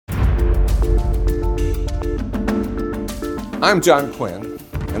I'm John Quinn,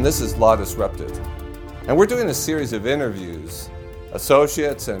 and this is Law Disrupted. And we're doing a series of interviews,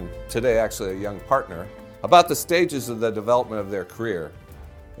 associates and today actually a young partner, about the stages of the development of their career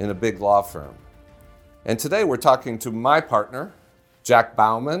in a big law firm. And today we're talking to my partner, Jack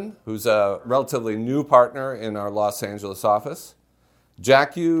Baumann, who's a relatively new partner in our Los Angeles office.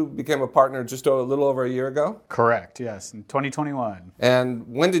 Jack, you became a partner just a little over a year ago? Correct, yes, in 2021. And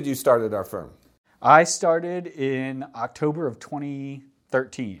when did you start at our firm? I started in October of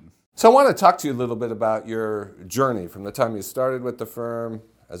 2013. So I want to talk to you a little bit about your journey from the time you started with the firm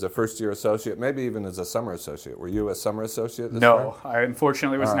as a first-year associate, maybe even as a summer associate. Were you a summer associate at this No, firm? I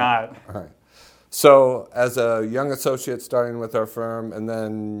unfortunately was not. All right. So as a young associate starting with our firm, and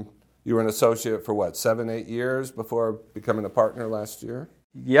then you were an associate for what, 7-8 years before becoming a partner last year?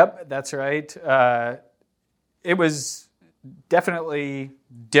 Yep, that's right. It was definitely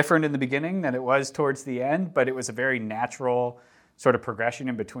different in the beginning than it was towards the end, but it was a very natural sort of progression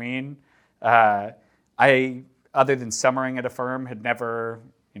in between. I, other than summering at a firm, had never,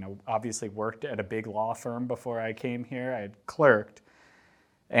 obviously worked at a big law firm before I came here. I had clerked,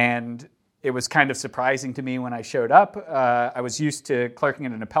 and it was kind of surprising to me when I showed up. I was used to clerking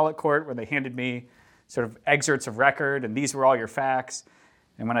in an appellate court where they handed me sort of excerpts of record, and these were all your facts.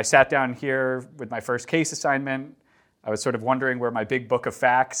 And when I sat down here with my first case assignment, I was sort of wondering where my big book of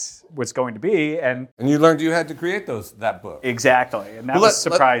facts was going to be. And you learned you had to create that book. Exactly, and that was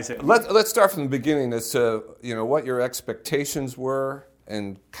surprising. Let's start from the beginning as to what your expectations were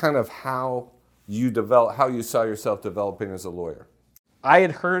and kind of how you saw yourself developing as a lawyer. I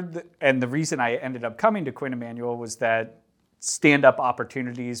had heard, and the reason I ended up coming to Quinn Emanuel was that stand-up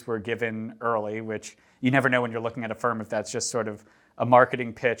opportunities were given early, which you never know when you're looking at a firm if that's just sort of a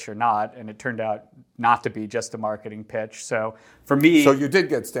marketing pitch or not, and it turned out not to be just a marketing pitch. So for me... So you did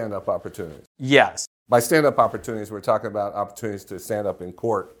get stand-up opportunities? Yes. By stand-up opportunities, we're talking about opportunities to stand up in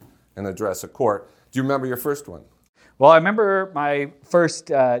court and address a court. Do you remember your first one? Well, I remember my first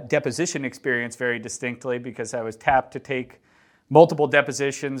deposition experience very distinctly because I was tapped to take multiple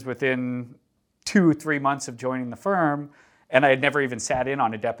depositions within 2-3 months of joining the firm, and I had never even sat in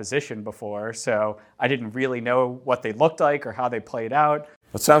on a deposition before, so I didn't really know what they looked like or how they played out.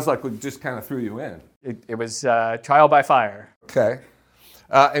 It sounds like we just kind of threw you in. It was trial by fire. Okay.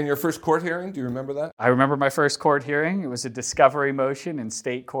 And your first court hearing, do you remember that? I remember my first court hearing. It was a discovery motion in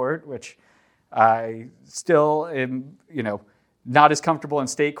state court, which I still am, not as comfortable in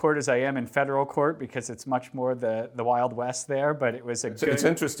state court as I am in federal court because it's much more the Wild West there, but it was It's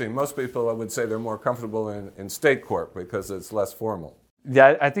interesting. Most people, I would say, they're more comfortable in state court because it's less formal.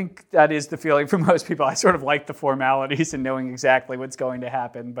 Yeah, I think that is the feeling for most people. I sort of like the formalities and knowing exactly what's going to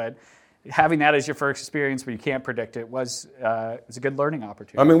happen, but having that as your first experience where you can't predict it was a good learning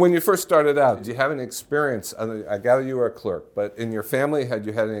opportunity. I mean, when you first started out, did you have any experience? I gather you were a clerk, but in your family, had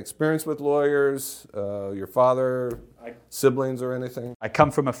you had any experience with lawyers, your father, siblings or anything? I come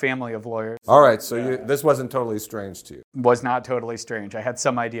from a family of lawyers. All right, so this wasn't totally strange to you. Was not totally strange. I had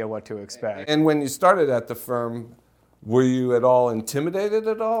some idea what to expect. And when you started at the firm, were you at all intimidated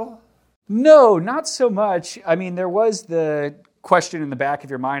at all? No, not so much. I mean, there was the question in the back of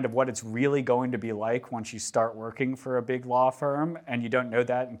your mind of what it's really going to be like once you start working for a big law firm, and you don't know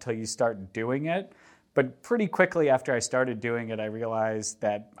that until you start doing it. But pretty quickly after I started doing it, I realized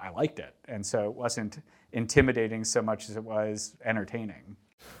that I liked it. And so it wasn't intimidating so much as it was entertaining.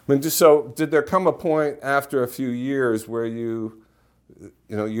 I mean, so did there come a point after a few years where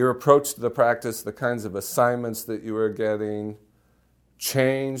your approach to the practice, the kinds of assignments that you were getting,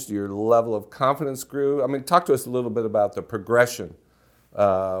 changed, your level of confidence grew? I mean, talk to us a little bit about the progression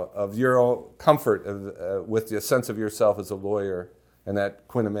of your own comfort with the sense of yourself as a lawyer and at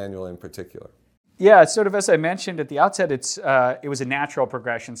Quinn Emanuel in particular. Yeah, sort of as I mentioned at the outset, it was a natural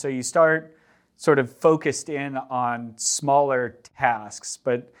progression. So you start sort of focused in on smaller tasks,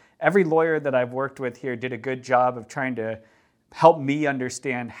 but every lawyer that I've worked with here did a good job of trying to help me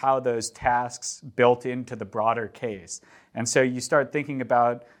understand how those tasks built into the broader case. And so you start thinking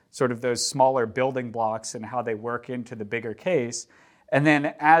about sort of those smaller building blocks and how they work into the bigger case. And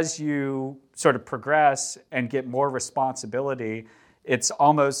then as you sort of progress and get more responsibility, it's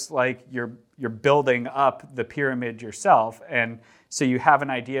almost like you're building up the pyramid yourself. And so you have an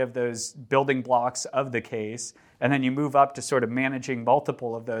idea of those building blocks of the case, and then you move up to sort of managing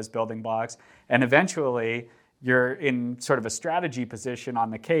multiple of those building blocks. And eventually you're in sort of a strategy position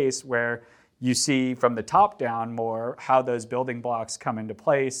on the case where you see from the top down more how those building blocks come into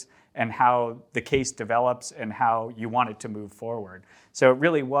place and how the case develops and how you want it to move forward. So it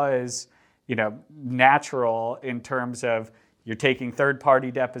really was, natural in terms of You're taking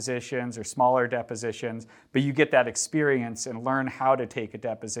third-party depositions or smaller depositions, but you get that experience and learn how to take a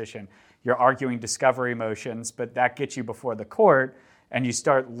deposition. You're arguing discovery motions, but that gets you before the court, and you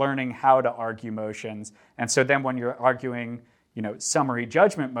start learning how to argue motions. And so then when you're arguing, summary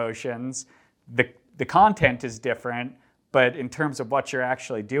judgment motions, the content is different, but in terms of what you're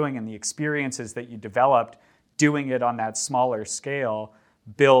actually doing and the experiences that you developed doing it on that smaller scale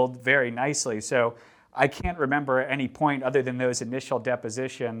build very nicely. So I can't remember at any point other than those initial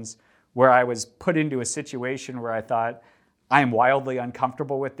depositions where I was put into a situation where I thought, I am wildly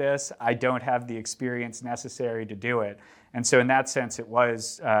uncomfortable with this. I don't have the experience necessary to do it. And so in that sense, it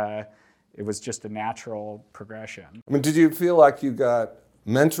was just a natural progression. I mean, did you feel like you got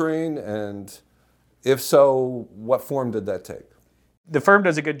mentoring? And if so, what form did that take? The firm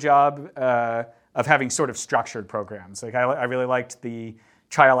does a good job of having sort of structured programs. Like I really liked the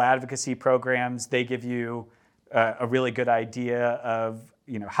trial advocacy programs. They give you a really good idea of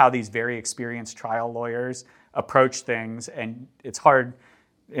how these very experienced trial lawyers approach things, and it's hard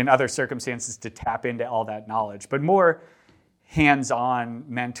in other circumstances to tap into all that knowledge. But more hands-on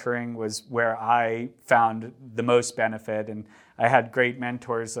mentoring was where I found the most benefit, and I had great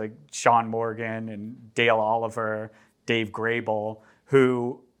mentors like Sean Morgan and Dale Oliver, Dave Grable,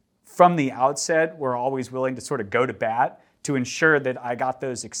 who from the outset were always willing to sort of go to bat to ensure that I got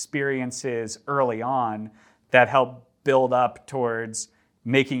those experiences early on that help build up towards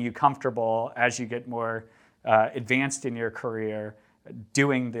making you comfortable as you get more advanced in your career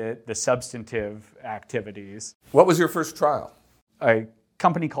doing the substantive activities. What was your first trial? A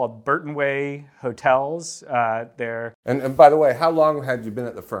company called Burton Way Hotels. And by the way, how long had you been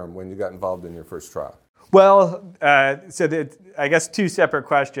at the firm when you got involved in your first trial? Well, I guess two separate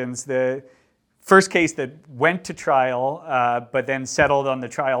questions. The first case that went to trial, but then settled on the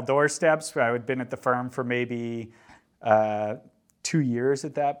trial doorsteps. I had been at the firm for maybe 2 years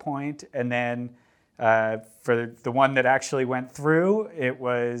at that point. And then for the one that actually went through, it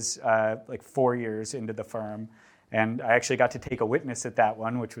was like 4 years into the firm. And I actually got to take a witness at that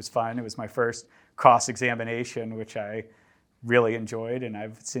one, which was fun. It was my first cross-examination, which I really enjoyed, and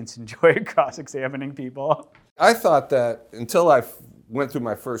I've since enjoyed cross-examining people. I thought that until I went through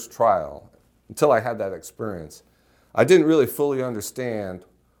my first trial, until I had that experience, I didn't really fully understand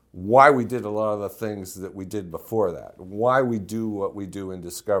why we did a lot of the things that we did before that, why we do what we do in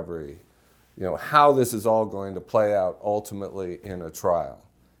discovery, how this is all going to play out ultimately in a trial.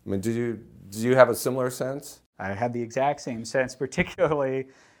 I mean, did you have a similar sense? I had the exact same sense, particularly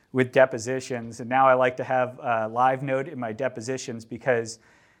with depositions. And now I like to have a live note in my depositions because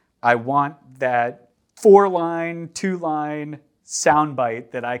I want that 4-line, 2-line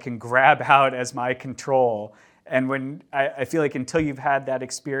soundbite that I can grab out as my control. And when I feel like until you've had that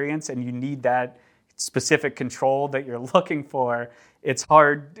experience and you need that specific control that you're looking for, it's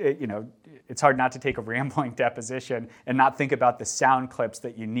hard, it's hard not to take a rambling deposition and not think about the sound clips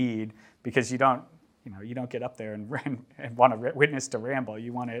that you need, because you don't get up there and want a witness to ramble.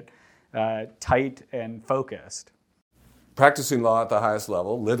 You want it tight and focused. Practicing law at the highest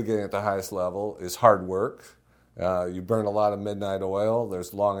level, litigating at the highest level is hard work. You burn a lot of midnight oil.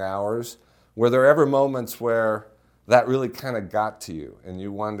 There's long hours. Were there ever moments where that really kind of got to you and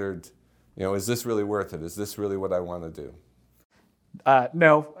you wondered, is this really worth it? Is this really what I want to do?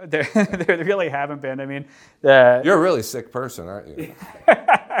 No, there really haven't been. I mean, you're a really sick person, aren't you?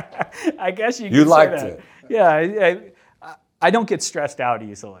 I guess you You could liked say that. it. Yeah, I don't get stressed out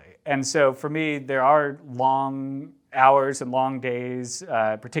easily. And so for me, there are long hours and long days,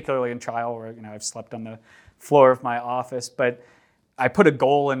 particularly in trial where I've slept on the floor of my office. But I put a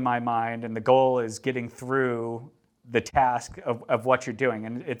goal in my mind, and the goal is getting through the task of what you're doing.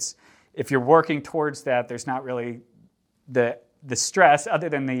 And if you're working towards that, there's not really the stress other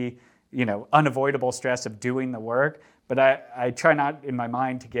than the unavoidable stress of doing the work. But I try not in my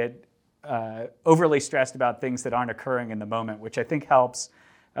mind to get overly stressed about things that aren't occurring in the moment, which I think helps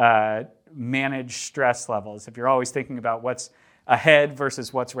manage stress levels. If you're always thinking about what's ahead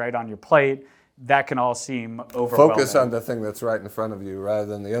versus what's right on your plate, that can all seem overwhelming. Focus on the thing that's right in front of you rather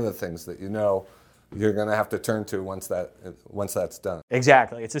than the other things that you're going to have to turn to once that's done.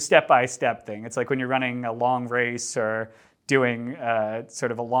 Exactly. It's a step-by-step thing. It's like when you're running a long race or doing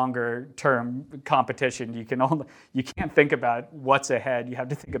sort of a longer-term competition, you can't think about what's ahead. You have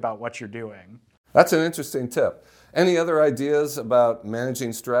to think about what you're doing. That's an interesting tip. Any other ideas about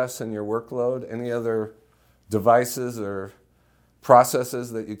managing stress and your workload? Any other devices or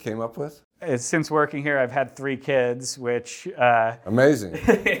processes that you came up with? Since working here, I've had 3 kids, which... Amazing.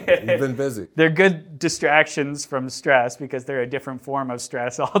 You've been busy. They're good distractions from stress because they're a different form of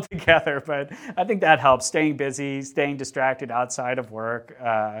stress altogether. But I think that helps, staying busy, staying distracted outside of work.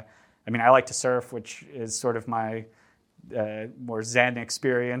 I like to surf, which is sort of my more Zen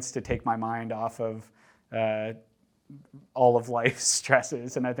experience to take my mind off of all of life's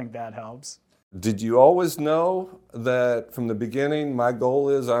stresses, and I think that helps. Did you always know that from the beginning, my goal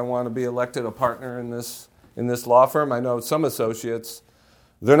is I want to be elected a partner in this law firm? I know some associates,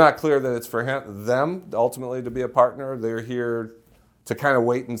 they're not clear that it's for them ultimately to be a partner. They're here to kind of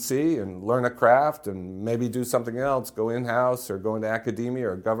wait and see and learn a craft and maybe do something else, go in-house or go into academia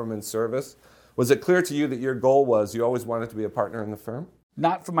or government service. Was it clear to you that your goal was you always wanted to be a partner in the firm?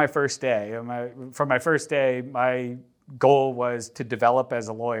 Not from my first day. From my first day, my goal was to develop as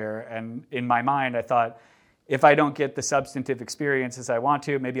a lawyer. And in my mind, I thought, if I don't get the substantive experience as I want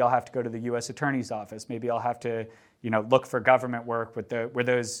to, maybe I'll have to go to the U.S. Attorney's Office. Maybe I'll have to, look for government work where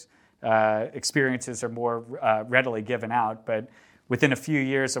those experiences are more readily given out. But within a few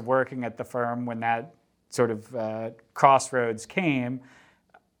years of working at the firm, when that sort of crossroads came,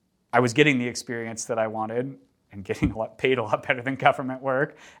 I was getting the experience that I wanted and getting paid a lot better than government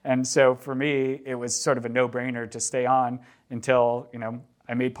work. And so for me, it was sort of a no-brainer to stay on until,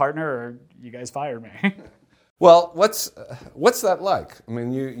 I made partner or you guys fired me. Well, what's that like? I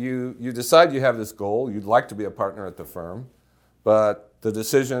mean, you decide you have this goal, you'd like to be a partner at the firm, but the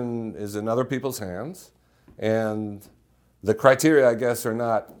decision is in other people's hands, and the criteria, I guess, are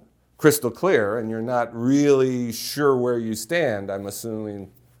not crystal clear, and you're not really sure where you stand, I'm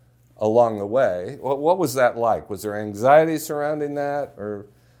assuming, along the way. What was that like? Was there anxiety surrounding that? Or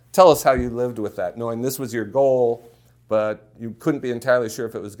tell us how you lived with that, knowing this was your goal, but you couldn't be entirely sure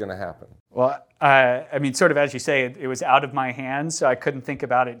if it was going to happen. Well, sort of as you say, it was out of my hands, so I couldn't think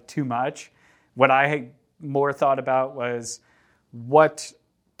about it too much. What I had more thought about was what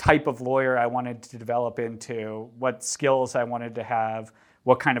type of lawyer I wanted to develop into, what skills I wanted to have,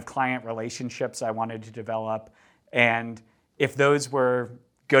 what kind of client relationships I wanted to develop, and if those were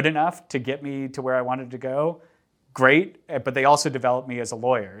good enough to get me to where I wanted to go, great, but they also developed me as a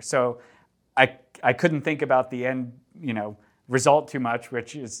lawyer. So I couldn't think about the end, result too much,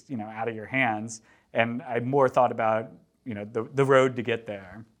 which is, out of your hands. And I more thought about, the road to get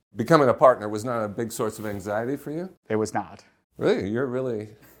there. Becoming a partner was not a big source of anxiety for you? It was not. Really? You're a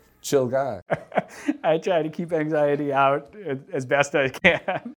really chill guy. I try to keep anxiety out as best I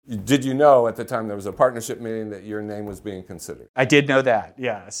can. Did you know at the time there was a partnership meeting that your name was being considered? I did know that,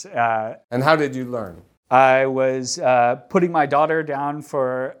 yes. And how did you learn? I was putting my daughter down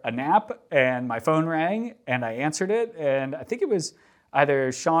for a nap, and my phone rang, and I answered it, and I think it was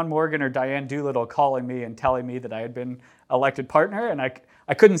either Sean Morgan or Diane Doolittle calling me and telling me that I had been elected partner, and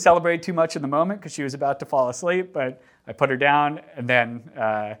I couldn't celebrate too much in the moment because she was about to fall asleep, but I put her down and then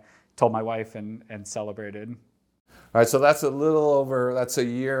told my wife and celebrated. All right, so that's a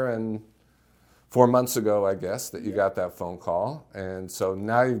year and 4 months ago, I guess, that you got that phone call, and so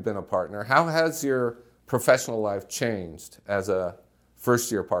now you've been a partner. How has your professional life changed as a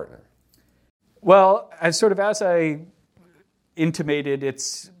first-year partner? Well, as I intimated,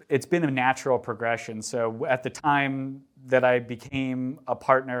 it's been a natural progression. So at the time that I became a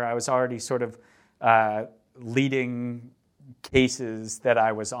partner, I was already sort of leading cases that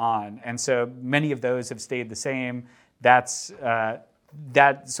I was on. And so many of those have stayed the same. That's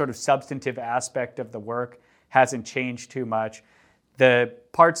that sort of substantive aspect of the work hasn't changed too much. The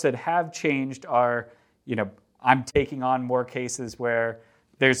parts that have changed are, I'm taking on more cases where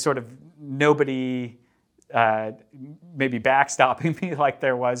there's sort of nobody maybe backstopping me like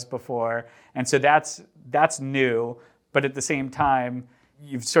there was before. And so that's new. But at the same time,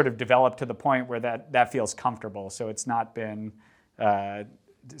 you've sort of developed to the point where that feels comfortable. So it's not been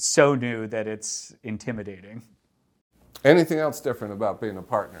so new that it's intimidating. Anything else different about being a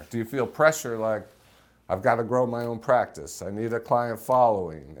partner? Do you feel pressure like, I've got to grow my own practice, I need a client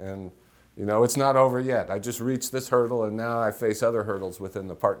following, and it's not over yet. I just reached this hurdle and now I face other hurdles within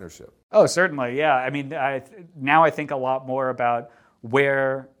the partnership? Oh, certainly, yeah. Now I think a lot more about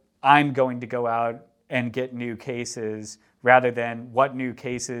where I'm going to go out and get new cases rather than what new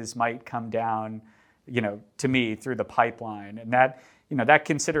cases might come down, to me through the pipeline. And that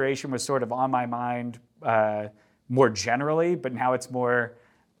consideration was sort of on my mind more generally, but now it's more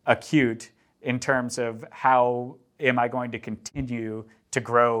acute in terms of how am I going to continue to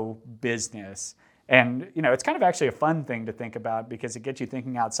grow business. And it's kind of actually a fun thing to think about because it gets you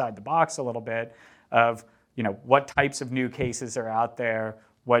thinking outside the box a little bit of what types of new cases are out there,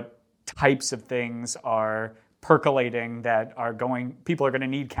 what types of things are percolating that people are going to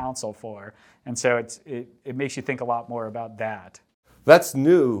need counsel for. And so it makes you think a lot more about that. That's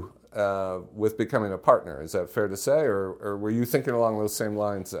new with becoming a partner. Is that fair to say? Or were you thinking along those same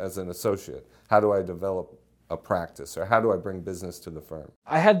lines as an associate? How do I develop a practice, or how do I bring business to the firm?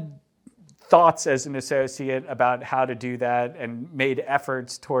 I had thoughts as an associate about how to do that and made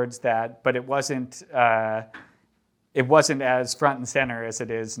efforts towards that, but it wasn't as front and center as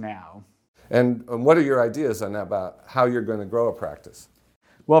it is now. And what are your ideas on that, about how you're going to grow a practice?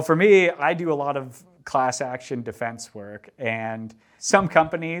 Well, for me, I do a lot of class action defense work, and some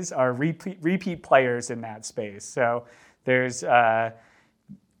companies are repeat players in that space. So there's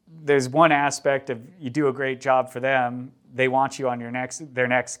one aspect of you do a great job for them, they want you on their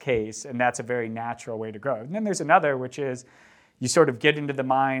next case, and that's a very natural way to grow. And then there's another, which is you sort of get into the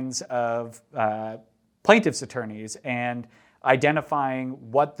minds of plaintiffs' attorneys and identifying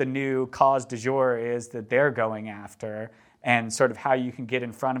what the new cause du jour is that they're going after, and sort of how you can get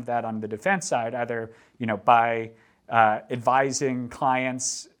in front of that on the defense side, either by advising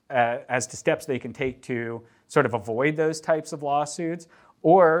clients as to steps they can take to sort of avoid those types of lawsuits,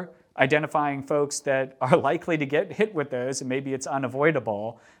 or identifying folks that are likely to get hit with those, and maybe it's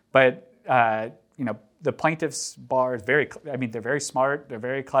unavoidable. But the plaintiffs' bar is they're very smart, they're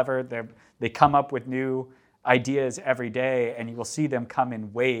very clever, they come up with new ideas every day, and you will see them come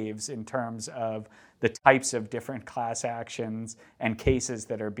in waves in terms of the types of different class actions and cases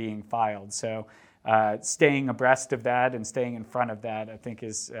that are being filed. So staying abreast of that and staying in front of that, I think,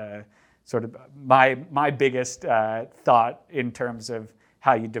 is sort of my biggest thought in terms of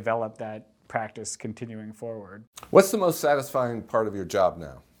how you develop that practice continuing forward. What's the most satisfying part of your job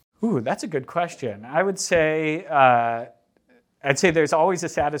now? Ooh, that's a good question. I would say there's always a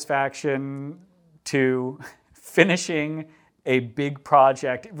satisfaction to finishing a big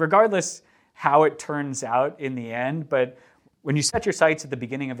project, regardless how it turns out in the end. But when you set your sights at the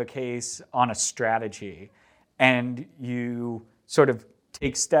beginning of a case on a strategy, and you sort of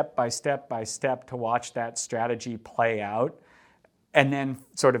take step by step by step to watch that strategy play out, and then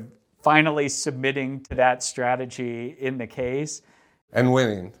sort of finally submitting to that strategy in the case. And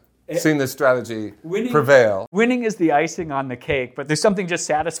winning. Seeing the strategy prevail. Winning is the icing on the cake, but there's something just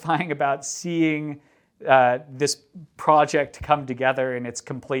satisfying about seeing this project come together in its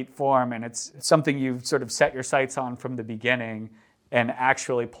complete form, and it's something you've sort of set your sights on from the beginning and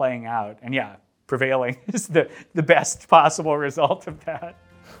actually playing out. And prevailing is the best possible result of that.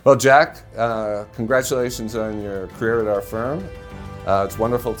 Well, Jack, congratulations on your career at our firm. It's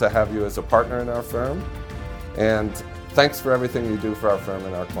wonderful to have you as a partner in our firm. And thanks for everything you do for our firm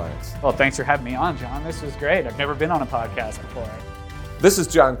and our clients. Well, thanks for having me on, John. This was great. I've never been on a podcast before. This is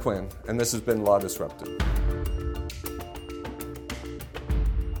John Quinn, and this has been Law Disrupted.